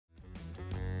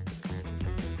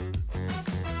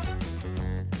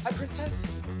princess?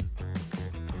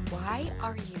 Why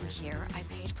are you here? I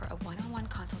paid for a one-on-one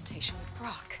consultation with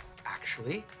Brock.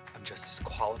 Actually, I'm just as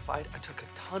qualified. I took a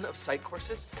ton of psych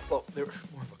courses. Well, they were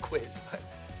more of a quiz, but...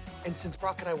 And since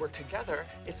Brock and I work together,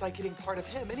 it's like getting part of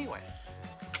him anyway.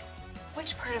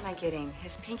 Which part am I getting?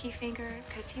 His pinky finger?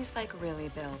 Because he's like really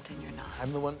built and you're not. I'm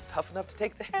the one tough enough to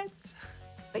take the heads.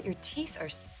 But your teeth are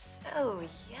so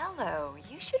yellow.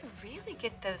 You should really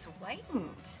get those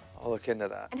whitened. I'll look into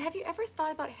that. And have you ever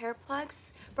thought about hair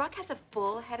plugs? Brock has a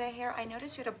full head of hair. I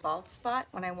noticed you had a bald spot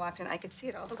when I walked in. I could see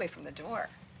it all the way from the door.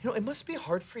 You know, it must be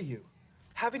hard for you,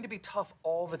 having to be tough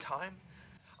all the time.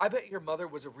 I bet your mother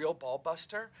was a real ball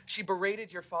buster. She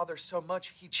berated your father so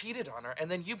much he cheated on her, and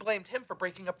then you blamed him for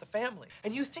breaking up the family.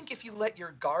 And you think if you let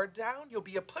your guard down, you'll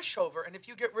be a pushover, and if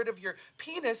you get rid of your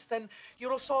penis, then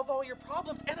it'll solve all your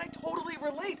problems. And I totally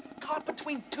relate, caught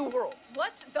between two worlds.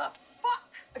 What the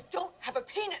fuck? I don't have a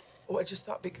penis. Oh, I just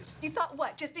thought because... You thought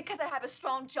what? Just because I have a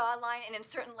strong jawline and in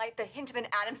certain light the hint of an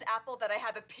Adam's apple that I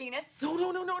have a penis? No,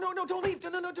 don't leave.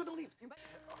 No, don't leave.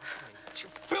 Get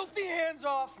your filthy hands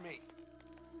off me.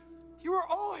 You are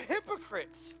all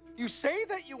hypocrites. You say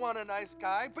that you want a nice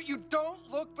guy, but you don't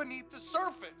look beneath the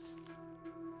surface.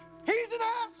 He's an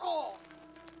asshole!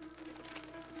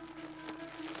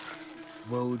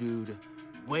 Whoa, dude.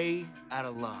 Way out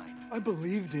of line. I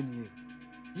believed in you.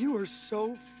 You are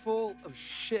so full of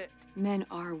shit. Men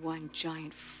are one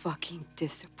giant fucking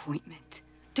disappointment.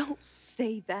 Don't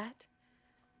say that.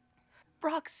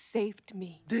 Brock saved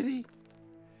me. Did he?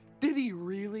 Did he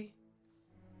really?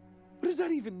 What does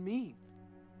that even mean?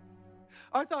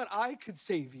 I thought I could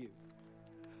save you.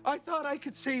 I thought I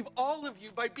could save all of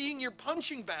you by being your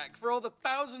punching bag for all the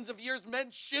thousands of years men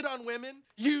shit on women,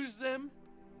 used them,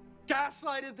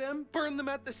 gaslighted them, burned them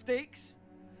at the stakes.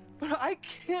 But I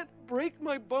can't break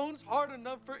my bones hard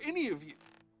enough for any of you.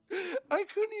 I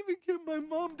couldn't even get my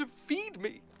mom to feed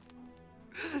me.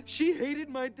 She hated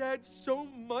my dad so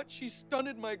much she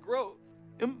stunted my growth.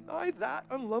 Am I that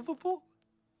unlovable?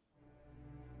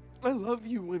 I love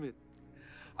you women.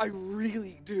 I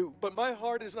really do. But my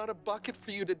heart is not a bucket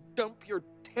for you to dump your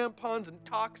tampons and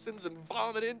toxins and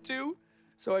vomit into.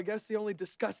 So I guess the only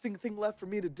disgusting thing left for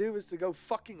me to do is to go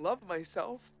fucking love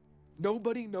myself.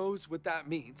 Nobody knows what that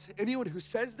means. Anyone who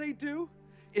says they do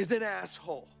is an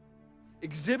asshole.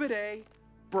 Exhibit A,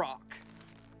 Brock.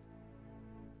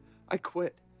 I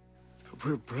quit. But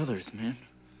we're brothers, man.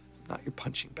 Not your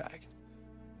punching bag.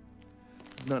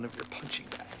 None of your punching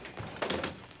bag.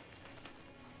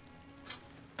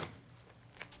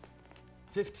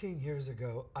 15 years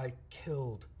ago, I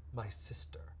killed my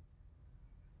sister.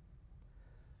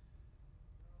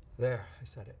 There, I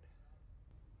said it.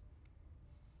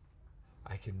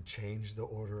 I can change the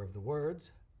order of the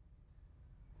words.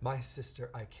 My sister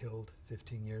I killed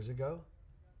 15 years ago.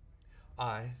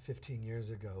 I, 15 years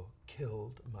ago,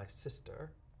 killed my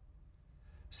sister.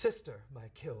 Sister, my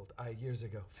killed, I years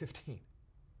ago, 15.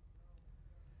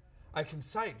 I can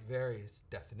cite various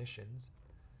definitions.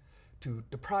 To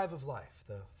deprive of life,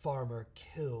 the farmer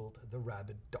killed the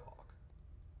rabid dog.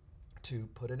 To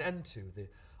put an end to, the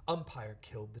umpire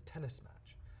killed the tennis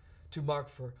match. To mark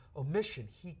for omission,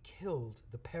 he killed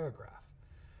the paragraph.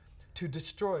 To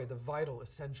destroy the vital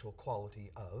essential quality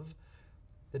of,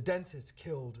 the dentist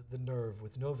killed the nerve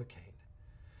with Novocaine.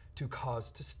 To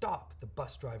cause to stop, the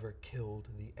bus driver killed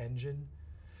the engine.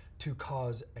 To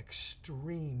cause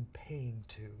extreme pain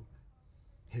to,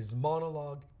 his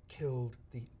monologue killed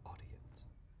the audience.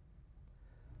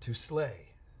 To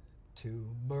slay, to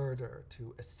murder,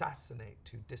 to assassinate,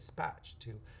 to dispatch,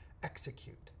 to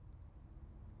execute.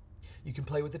 You can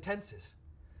play with the tenses.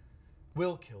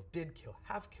 Will kill, did kill,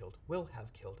 have killed, will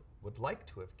have killed, would like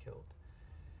to have killed.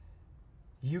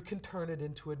 You can turn it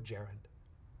into a gerund.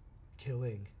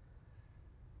 Killing.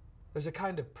 There's a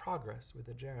kind of progress with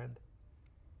a gerund.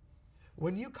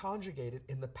 When you conjugate it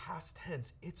in the past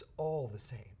tense, it's all the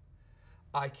same.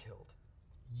 I killed.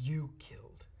 You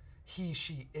killed. He,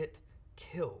 she, it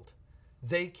killed.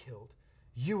 They killed.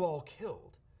 You all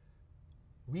killed.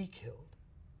 We killed.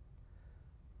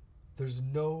 There's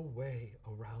no way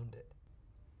around it.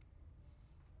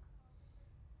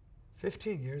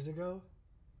 15 years ago,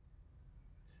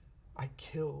 I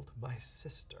killed my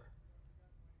sister.